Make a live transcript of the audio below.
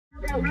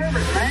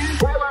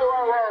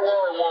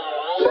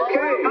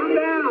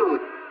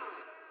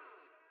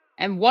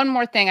And one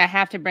more thing I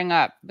have to bring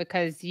up,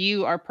 because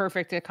you are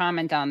perfect to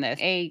comment on this.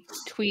 A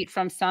tweet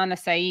from Sana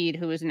Saeed,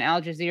 who is an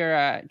Al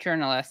Jazeera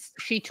journalist.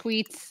 She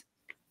tweets,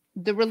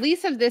 the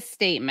release of this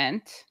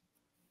statement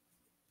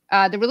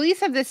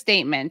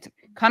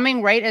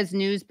coming right as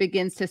news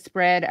begins to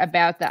spread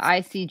about the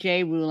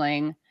ICJ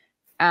ruling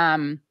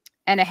and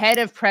ahead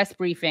of press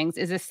briefings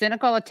is a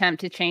cynical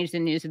attempt to change the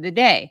news of the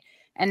day.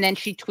 And then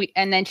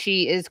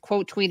she is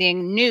quote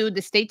tweeting, new,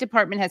 the State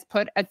Department has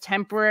put a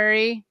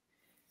temporary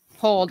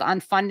hold on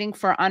funding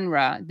for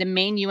UNRWA, the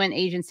main UN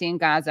agency in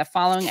Gaza,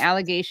 following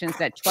allegations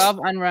that 12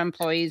 UNRWA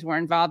employees were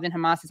involved in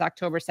Hamas's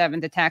October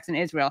 7th attacks in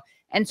Israel.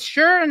 And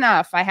sure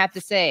enough, I have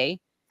to say,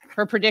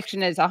 her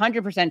prediction is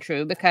 100%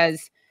 true,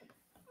 because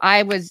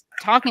I was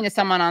talking to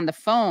someone on the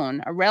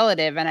phone, a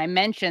relative, and I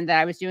mentioned that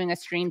I was doing a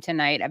stream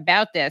tonight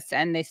about this,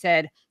 and they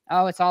said,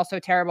 oh, it's all so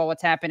terrible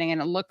what's happening,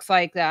 and it looks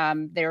like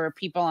there were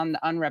people on the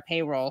UNRWA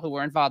payroll who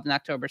were involved in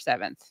October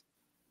 7th.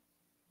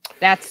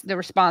 That's the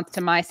response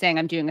to my saying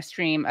I'm doing a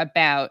stream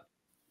about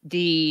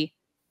the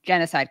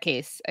genocide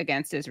case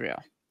against Israel.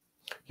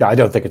 Yeah, I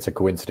don't think it's a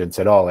coincidence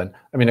at all. And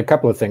I mean, a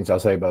couple of things I'll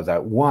say about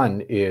that.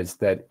 One is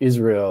that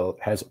Israel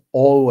has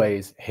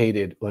always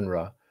hated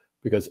UNRWA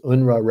because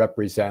UNRWA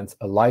represents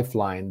a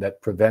lifeline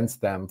that prevents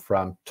them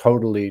from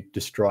totally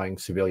destroying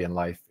civilian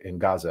life in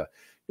Gaza.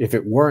 If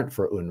it weren't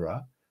for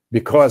UNRWA,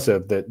 because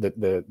of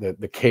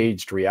the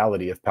caged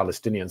reality of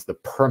Palestinians, the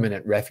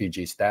permanent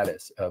refugee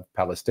status of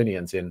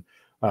Palestinians in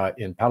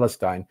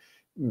Palestine,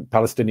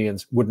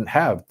 Palestinians wouldn't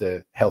have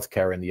the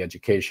healthcare and the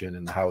education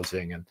and the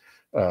housing and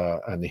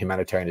the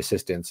humanitarian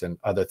assistance and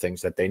other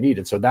things that they need.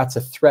 And so that's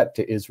a threat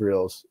to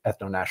Israel's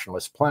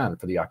ethno-nationalist plan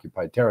for the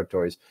occupied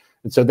territories.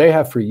 And so they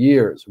have for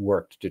years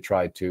worked to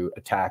try to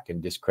attack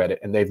and discredit,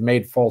 and they've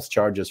made false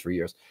charges for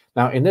years.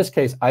 Now, in this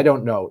case, I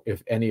don't know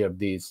if any of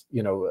these,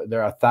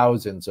 there are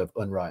thousands of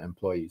UNRWA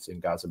employees in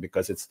Gaza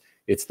because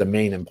it's the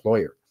main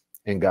employer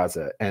in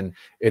Gaza. And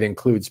it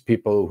includes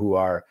people who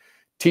are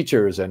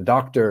teachers and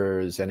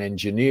doctors and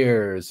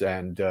engineers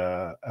and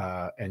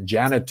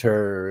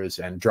janitors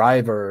and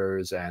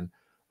drivers and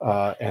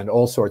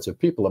all sorts of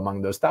people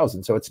among those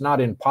thousands. So it's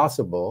not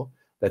impossible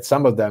that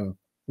some of them,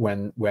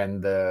 when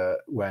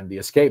the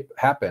escape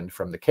happened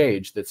from the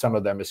cage, that some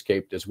of them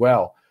escaped as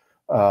well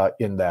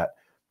in that.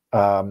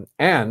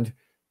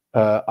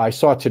 I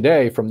saw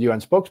today from the UN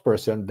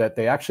spokesperson that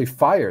they actually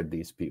fired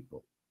these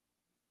people.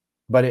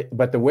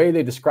 But the way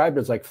they described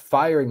it is like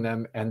firing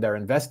them and they're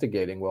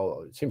investigating.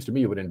 Well, it seems to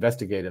me you would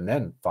investigate and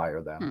then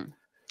fire them.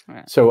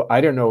 Right. So I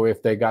don't know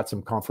if they got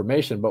some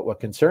confirmation, but what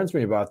concerns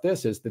me about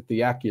this is that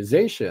the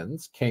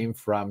accusations came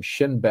from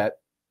Shin Bet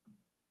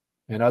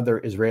and other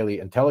Israeli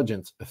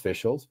intelligence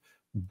officials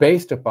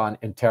based upon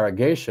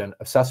interrogation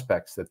of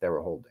suspects that they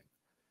were holding.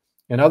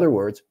 In other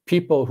words,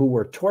 people who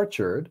were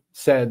tortured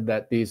said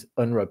that these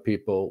UNRWA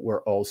people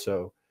were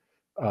also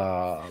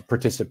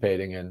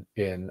participating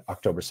in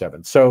October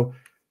 7th. So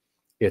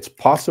it's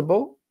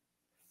possible,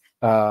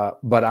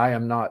 but I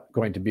am not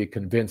going to be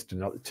convinced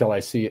until I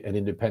see an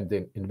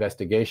independent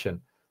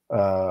investigation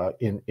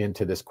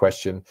into this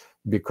question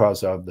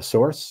because of the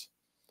source,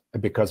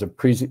 because of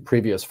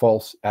previous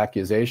false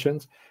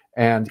accusations.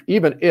 And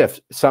even if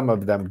some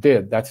of them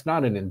did, that's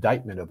not an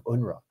indictment of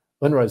UNRWA.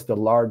 UNRWA is the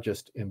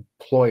largest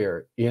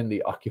employer in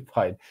the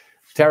occupied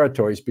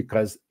territories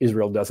because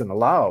Israel doesn't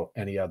allow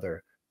any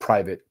other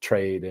private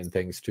trade and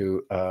things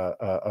to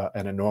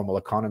and a normal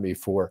economy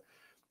for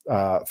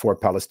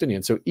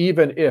Palestinians. So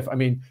even if, I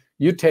mean,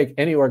 you take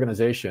any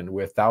organization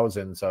with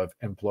thousands of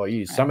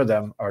employees, right, some of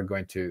them are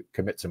going to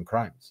commit some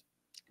crimes.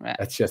 Right.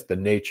 That's just the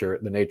nature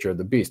of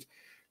the beast.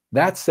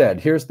 That said,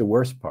 here's the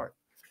worst part.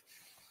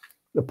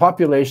 The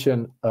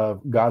population of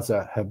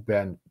Gaza have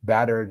been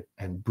battered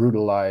and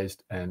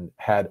brutalized and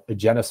had a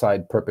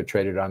genocide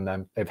perpetrated on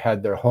them. They've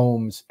had their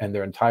homes and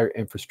their entire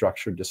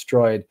infrastructure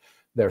destroyed.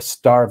 They're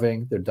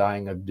starving. They're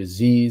dying of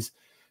disease.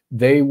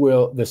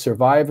 The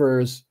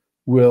survivors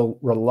will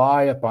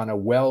rely upon a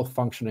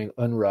well-functioning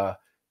UNRWA.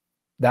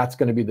 That's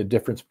going to be the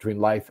difference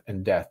between life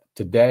and death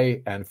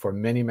today and for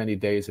many, many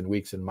days and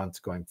weeks and months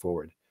going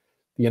forward.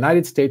 The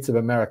United States of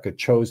America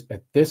chose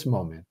at this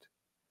moment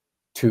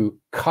to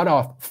cut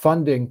off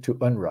funding to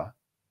UNRWA,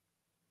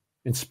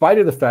 in spite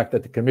of the fact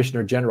that the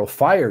Commissioner General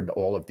fired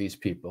all of these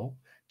people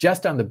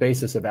just on the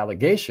basis of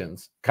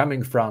allegations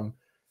coming from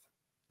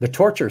the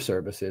torture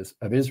services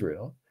of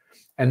Israel.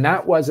 And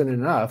that wasn't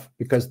enough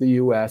because the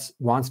US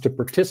wants to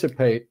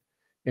participate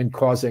in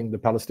causing the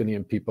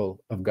Palestinian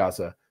people of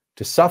Gaza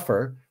to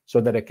suffer so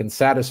that it can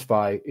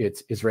satisfy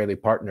its Israeli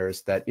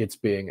partners that it's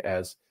being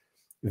as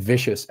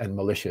vicious and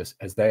malicious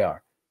as they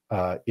are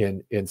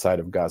inside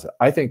of Gaza.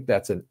 I think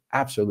that's an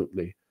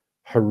absolutely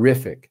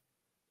horrific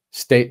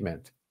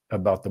statement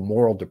about the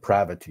moral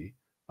depravity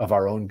of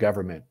our own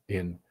government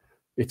in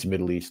its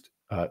Middle East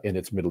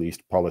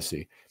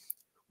policy.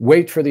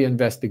 Wait for the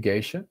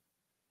investigation,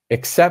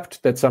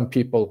 accept that some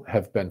people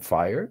have been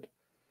fired,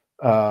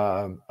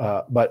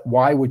 but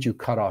why would you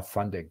cut off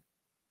funding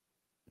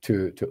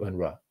to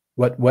UNRWA?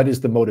 What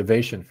is the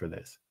motivation for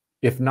this,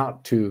 if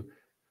not to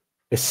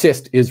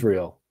assist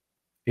Israel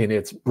in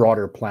its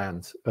broader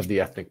plans of the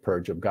ethnic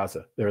purge of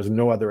Gaza? There is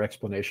no other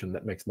explanation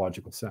that makes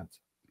logical sense.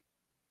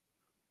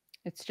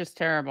 It's just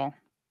terrible.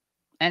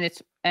 And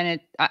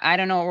I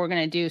don't know what we're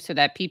going to do so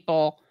that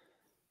people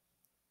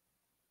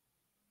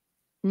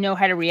know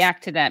how to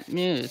react to that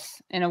news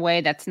in a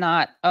way that's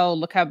not, oh,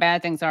 look how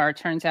bad things are. It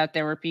turns out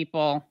there were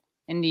people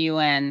in the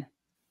UN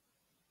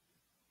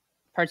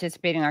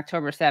participating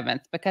October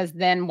 7th, because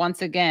then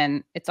once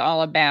again, it's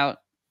all about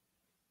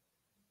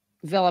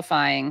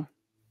vilifying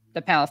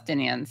the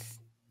Palestinians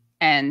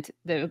and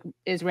the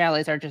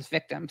Israelis are just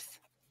victims.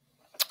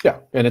 Yeah,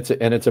 and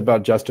it's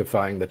about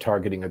justifying the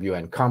targeting of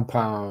UN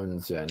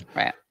compounds and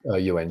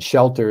UN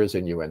shelters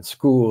and UN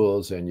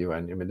schools and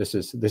UN. I mean, this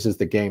is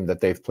the game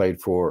that they've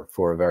played for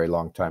a very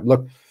long time.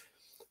 Look,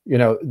 you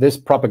know, this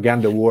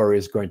propaganda war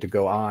is going to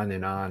go on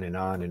and on and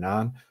on and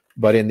on.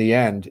 But in the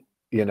end,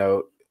 you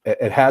know,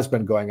 it has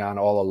been going on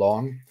all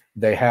along.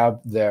 They have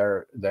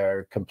their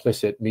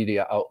complicit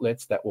media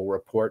outlets that will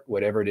report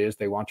whatever it is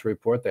they want to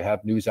report. They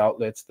have news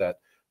outlets that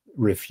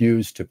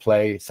refuse to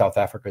play South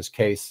Africa's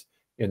case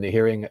in the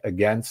hearing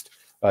against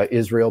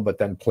Israel, but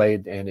then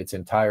played in its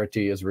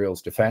entirety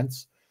Israel's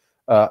defense.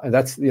 And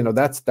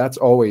that's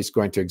always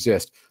going to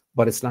exist,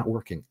 but it's not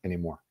working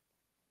anymore.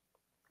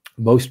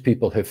 Most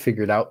people have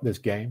figured out this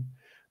game.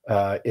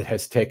 It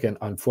has taken,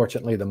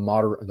 unfortunately, the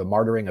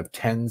martyring of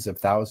tens of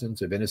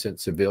thousands of innocent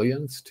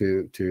civilians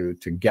to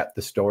get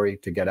the story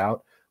to get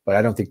out. But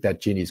I don't think that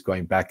genie's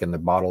going back in the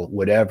bottle,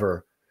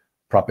 whatever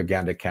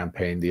propaganda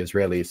campaign the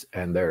Israelis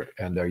and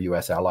their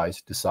U.S.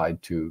 allies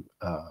decide to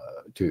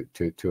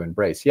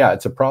embrace. Yeah,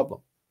 it's a problem.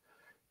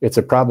 It's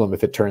a problem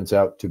if it turns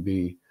out to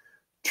be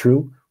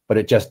true, but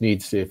it just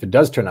needs, if it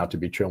does turn out to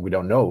be true, and we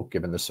don't know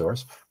given the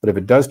source, but if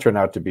it does turn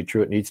out to be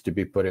true, it needs to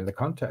be put in the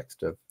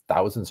context of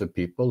thousands of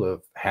people, a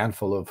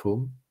handful of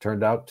whom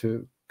turned out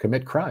to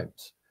commit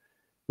crimes,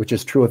 which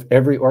is true of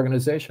every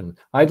organization.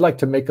 I'd like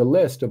to make a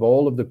list of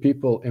all of the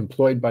people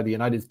employed by the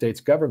United States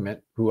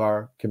government who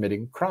are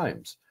committing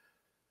crimes.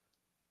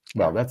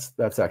 Well,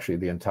 that's actually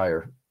the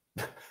entire.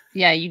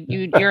 Yeah,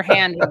 your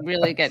hand would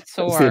really get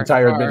sore. It's the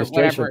entire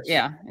administration. Whatever.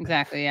 Yeah,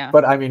 exactly. Yeah.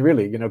 But I mean,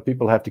 really, you know,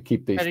 people have to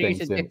keep these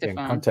things in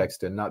dictaphone.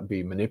 context and not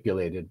be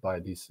manipulated by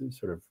these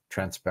sort of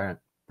transparent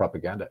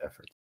propaganda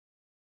efforts.